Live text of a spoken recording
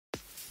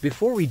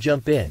Before we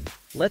jump in,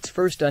 let's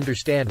first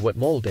understand what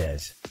mold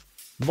is.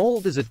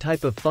 Mold is a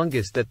type of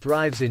fungus that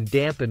thrives in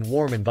damp and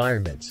warm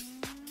environments.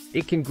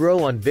 It can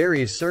grow on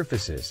various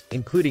surfaces,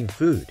 including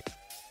food.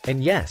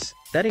 And yes,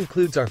 that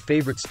includes our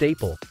favorite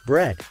staple,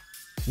 bread.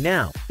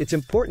 Now, it's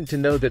important to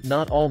know that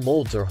not all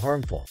molds are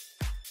harmful.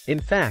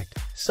 In fact,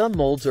 some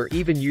molds are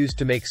even used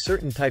to make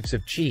certain types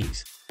of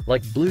cheese,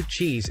 like blue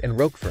cheese and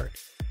Roquefort.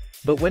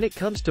 But when it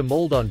comes to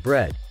mold on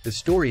bread, the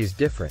story is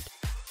different.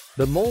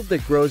 The mold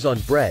that grows on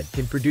bread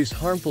can produce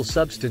harmful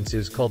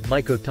substances called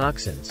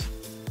mycotoxins.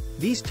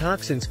 These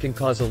toxins can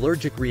cause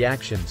allergic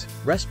reactions,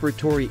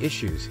 respiratory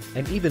issues,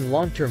 and even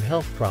long-term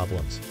health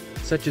problems,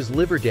 such as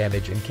liver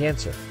damage and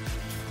cancer.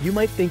 You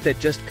might think that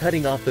just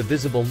cutting off the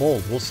visible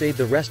mold will save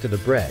the rest of the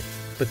bread,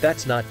 but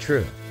that's not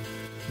true.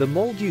 The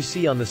mold you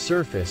see on the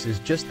surface is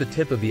just the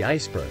tip of the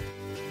iceberg.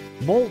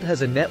 Mold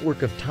has a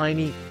network of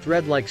tiny,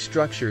 thread-like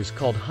structures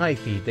called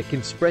hyphae that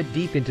can spread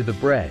deep into the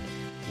bread,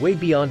 way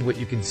beyond what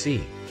you can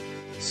see.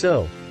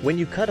 So, when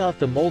you cut off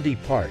the moldy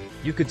part,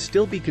 you could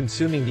still be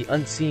consuming the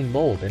unseen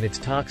mold and its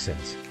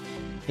toxins.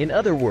 In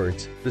other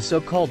words, the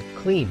so-called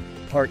clean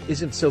part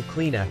isn't so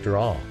clean after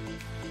all.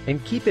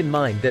 And keep in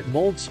mind that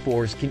mold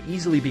spores can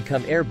easily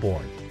become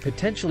airborne,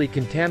 potentially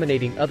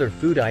contaminating other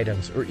food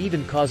items or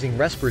even causing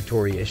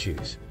respiratory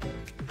issues.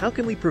 How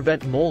can we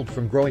prevent mold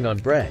from growing on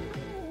bread?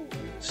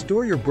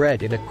 Store your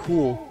bread in a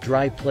cool,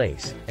 dry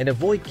place, and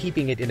avoid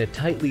keeping it in a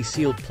tightly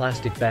sealed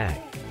plastic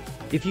bag.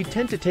 If you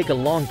tend to take a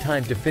long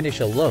time to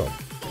finish a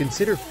loaf,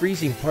 consider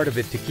freezing part of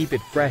it to keep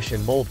it fresh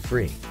and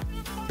mold-free.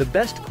 The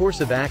best course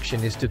of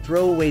action is to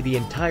throw away the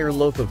entire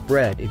loaf of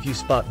bread if you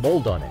spot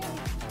mold on it.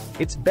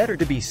 It's better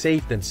to be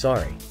safe than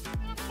sorry.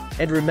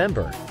 And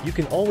remember, you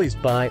can always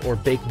buy or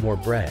bake more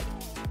bread.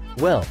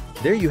 Well,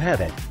 there you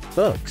have it,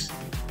 folks.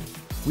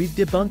 We've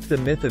debunked the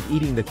myth of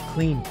eating the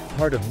clean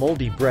part of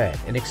moldy bread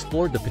and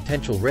explored the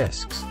potential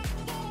risks.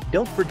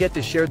 Don't forget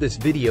to share this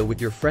video with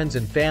your friends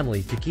and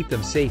family to keep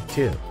them safe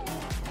too.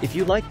 If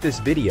you liked this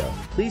video,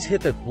 please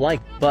hit the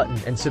like button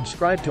and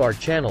subscribe to our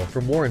channel for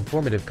more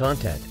informative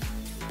content.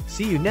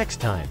 See you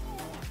next time.